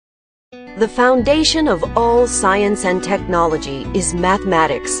The foundation of all science and technology is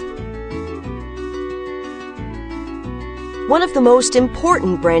mathematics. One of the most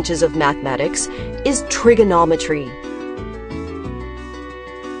important branches of mathematics is trigonometry.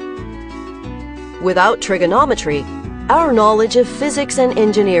 Without trigonometry, our knowledge of physics and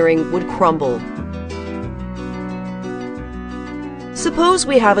engineering would crumble. Suppose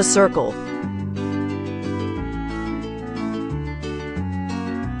we have a circle.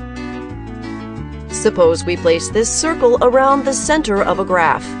 Suppose we place this circle around the center of a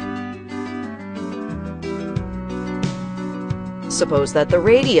graph. Suppose that the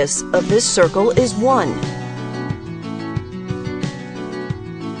radius of this circle is 1.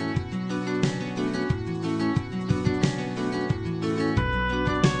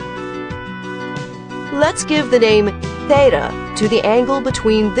 Let's give the name theta to the angle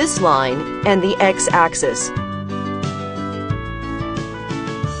between this line and the x-axis.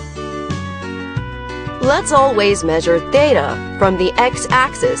 Let's always measure theta from the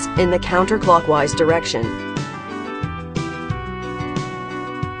x-axis in the counterclockwise direction.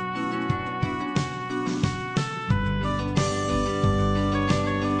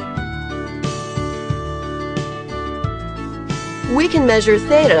 We can measure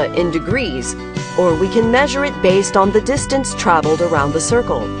theta in degrees, or we can measure it based on the distance traveled around the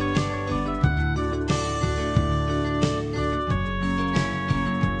circle.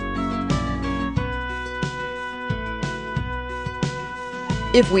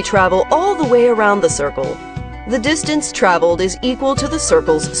 If we travel all the way around the circle, the distance traveled is equal to the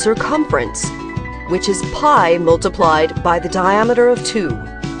circle's circumference, which is pi multiplied by the diameter of 2.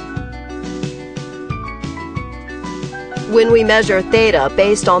 When we measure theta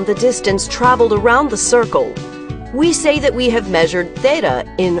based on the distance traveled around the circle, we say that we have measured theta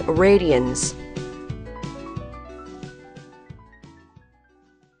in radians.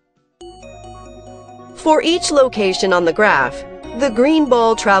 For each location on the graph, the green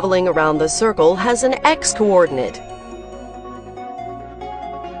ball traveling around the circle has an x-coordinate.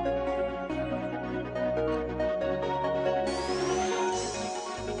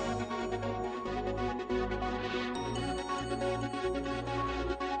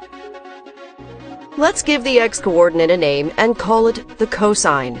 Let's give the x-coordinate a name and call it the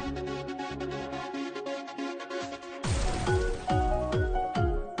cosine.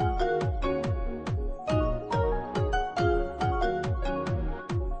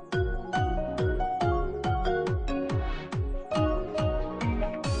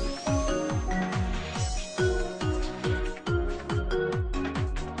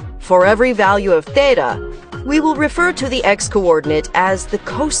 For every value of theta, we will refer to the x-coordinate as the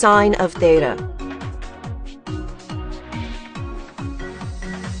cosine of theta.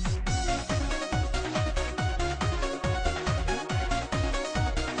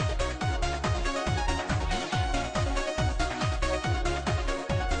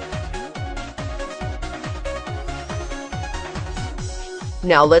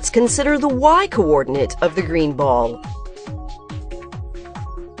 Now let's consider the y-coordinate of the green ball.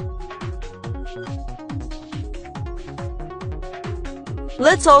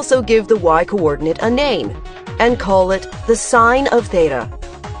 Let's also give the y-coordinate a name and call it the sine of theta.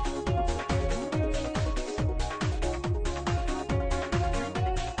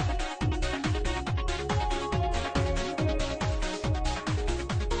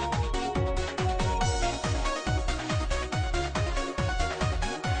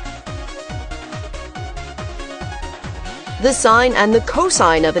 The sine and the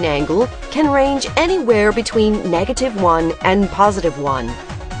cosine of an angle can range anywhere between -1 and +1.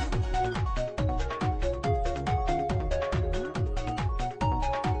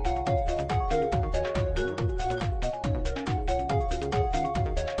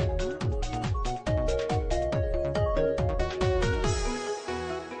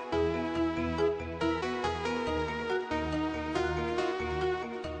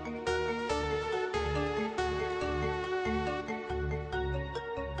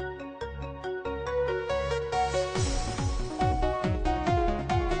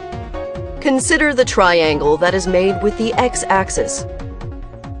 Consider the triangle that is made with the x-axis.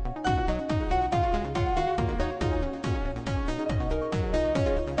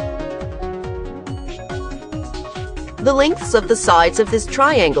 The lengths of the sides of this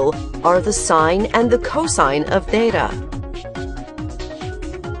triangle are the sine and the cosine of theta.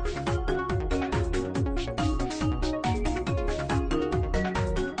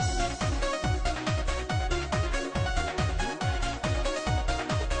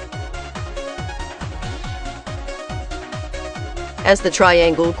 As the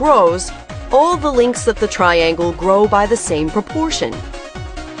triangle grows, all the lengths of the triangle grow by the same proportion.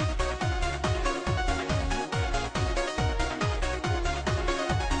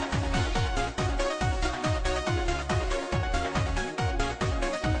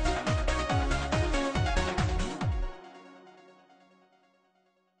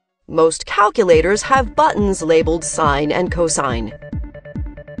 Most calculators have buttons labeled sine and cosine.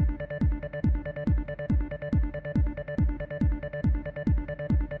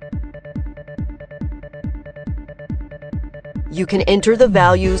 You can enter the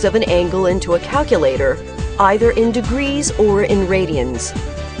values of an angle into a calculator, either in degrees or in radians.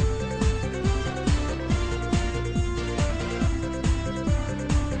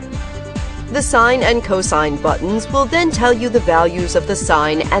 The sine and cosine buttons will then tell you the values of the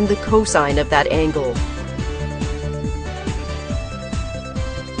sine and the cosine of that angle.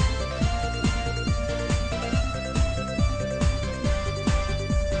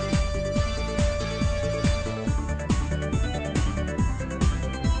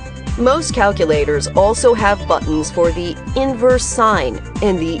 Most calculators also have buttons for the inverse sine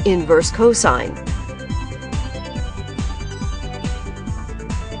and the inverse cosine.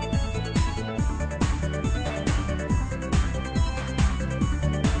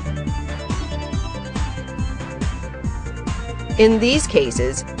 In these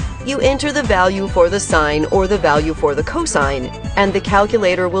cases, you enter the value for the sine or the value for the cosine, and the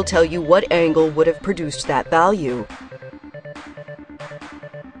calculator will tell you what angle would have produced that value.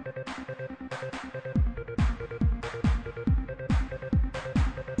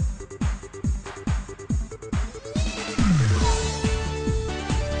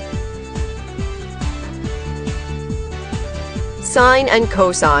 Sine and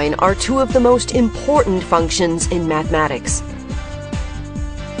cosine are two of the most important functions in mathematics.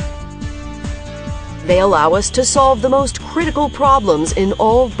 They allow us to solve the most critical problems in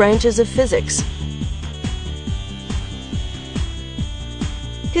all branches of physics.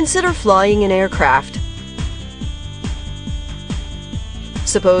 Consider flying an aircraft.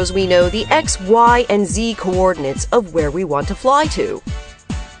 Suppose we know the x, y, and z coordinates of where we want to fly to.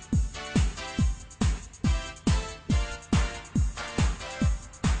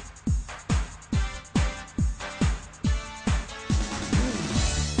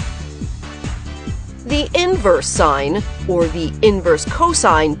 The inverse sine, or the inverse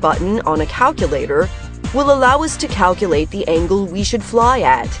cosine button on a calculator will allow us to calculate the angle we should fly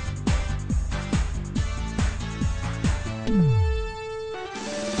at.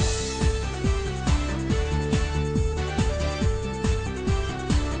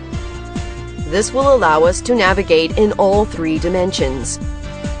 This will allow us to navigate in all three dimensions.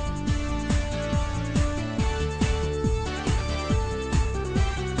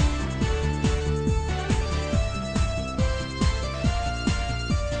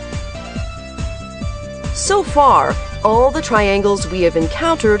 So far, all the triangles we have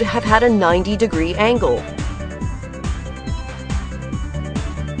encountered have had a 90-degree angle.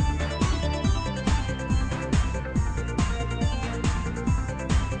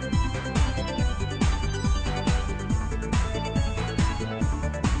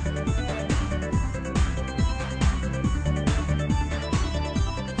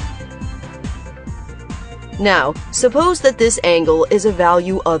 Now, suppose that this angle is a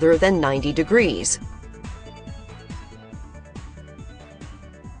value other than 90 degrees.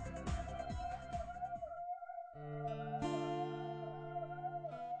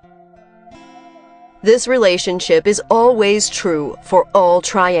 This relationship is always true for all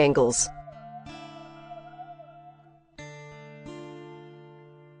triangles.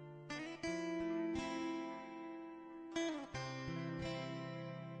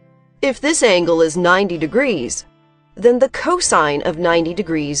 If this angle is 90 degrees, then the cosine of 90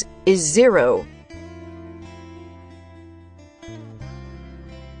 degrees is 0.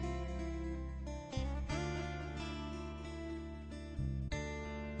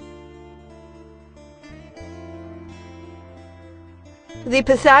 The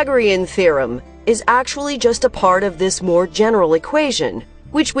Pythagorean theorem is actually just a part of this more general equation,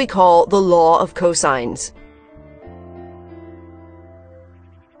 which we call the law of cosines.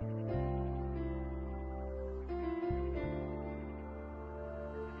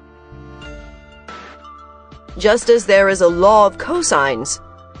 Just as there is a law of cosines,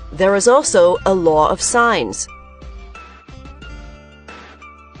 there is also a law of sines.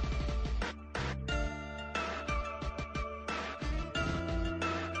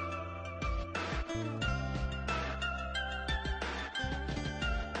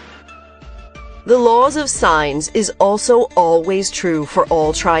 The laws of sines is also always true for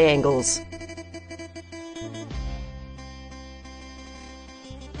all triangles.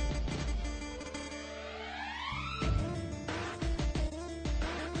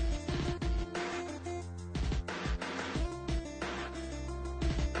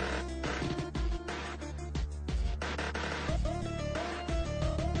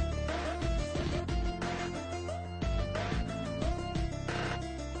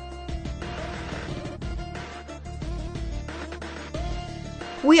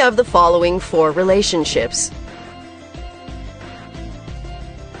 We have the following four relationships.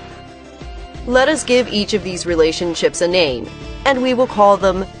 Let us give each of these relationships a name, and we will call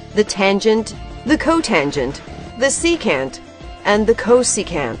them the tangent, the cotangent, the secant, and the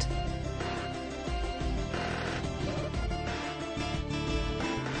cosecant.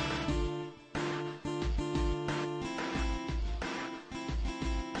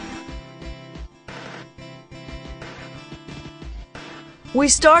 We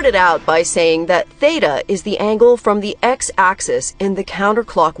started out by saying that theta is the angle from the x-axis in the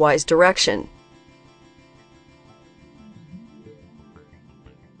counterclockwise direction.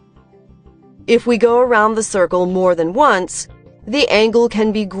 If we go around the circle more than once, the angle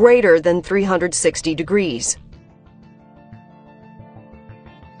can be greater than 360 degrees.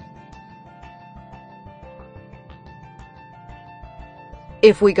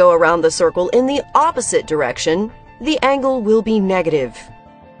 If we go around the circle in the opposite direction, the angle will be negative.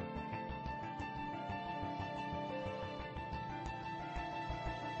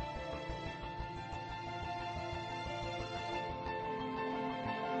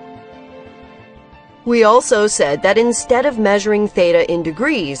 We also said that instead of measuring theta in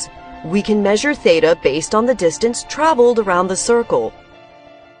degrees, we can measure theta based on the distance traveled around the circle.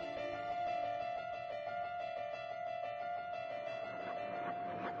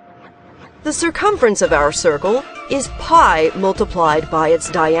 The circumference of our circle is pi multiplied by its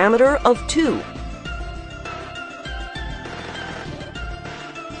diameter of 2.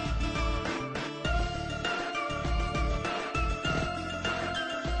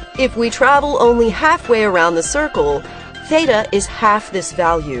 If we travel only halfway around the circle, theta is half this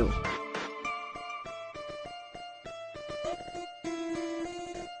value.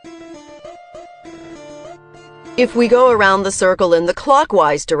 If we go around the circle in the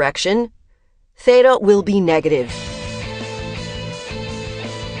clockwise direction, theta will be negative.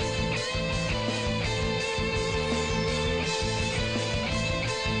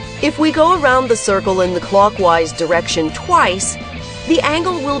 If we go around the circle in the clockwise direction twice, the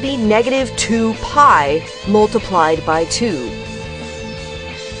angle will be negative 2 pi multiplied by 2.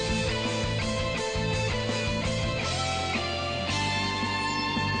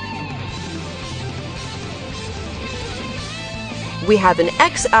 We have an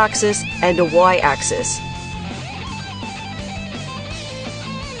x-axis and a y-axis.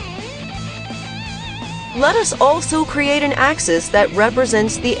 Let us also create an axis that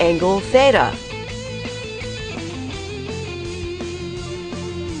represents the angle theta.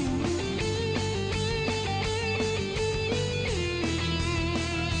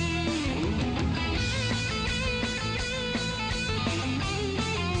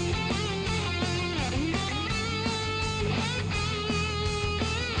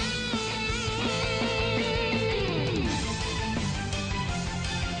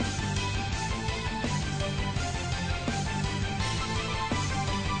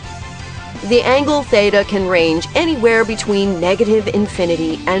 The angle theta can range anywhere between negative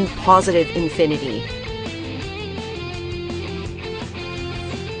infinity and positive infinity.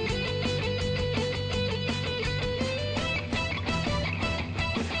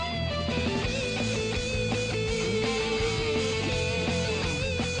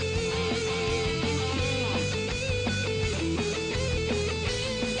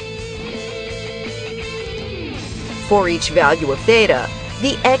 For each value of theta,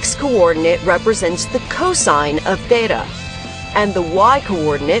 the x-coordinate represents the cosine of theta, and the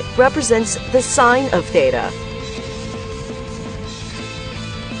y-coordinate represents the sine of theta.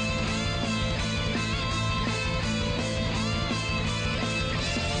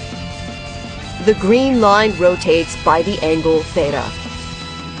 The green line rotates by the angle theta.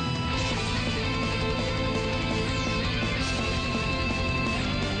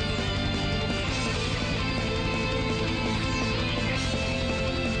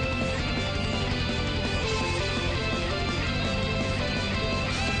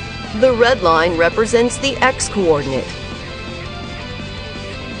 The red line represents the x-coordinate.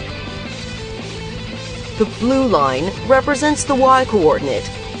 The blue line represents the y-coordinate.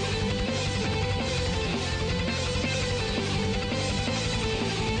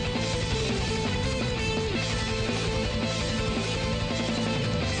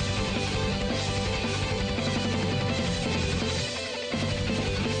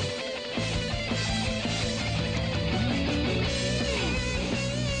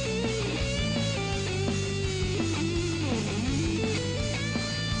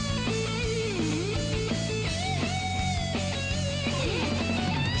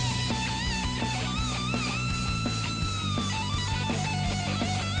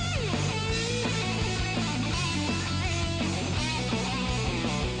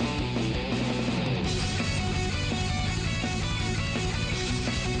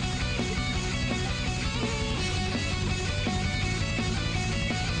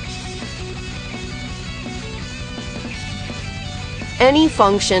 any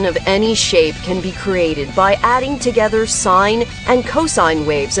function of any shape can be created by adding together sine and cosine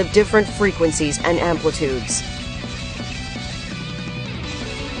waves of different frequencies and amplitudes.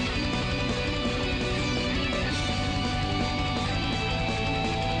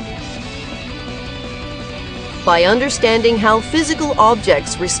 By understanding how physical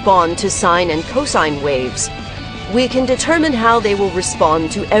objects respond to sine and cosine waves, we can determine how they will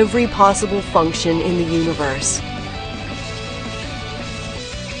respond to every possible function in the universe.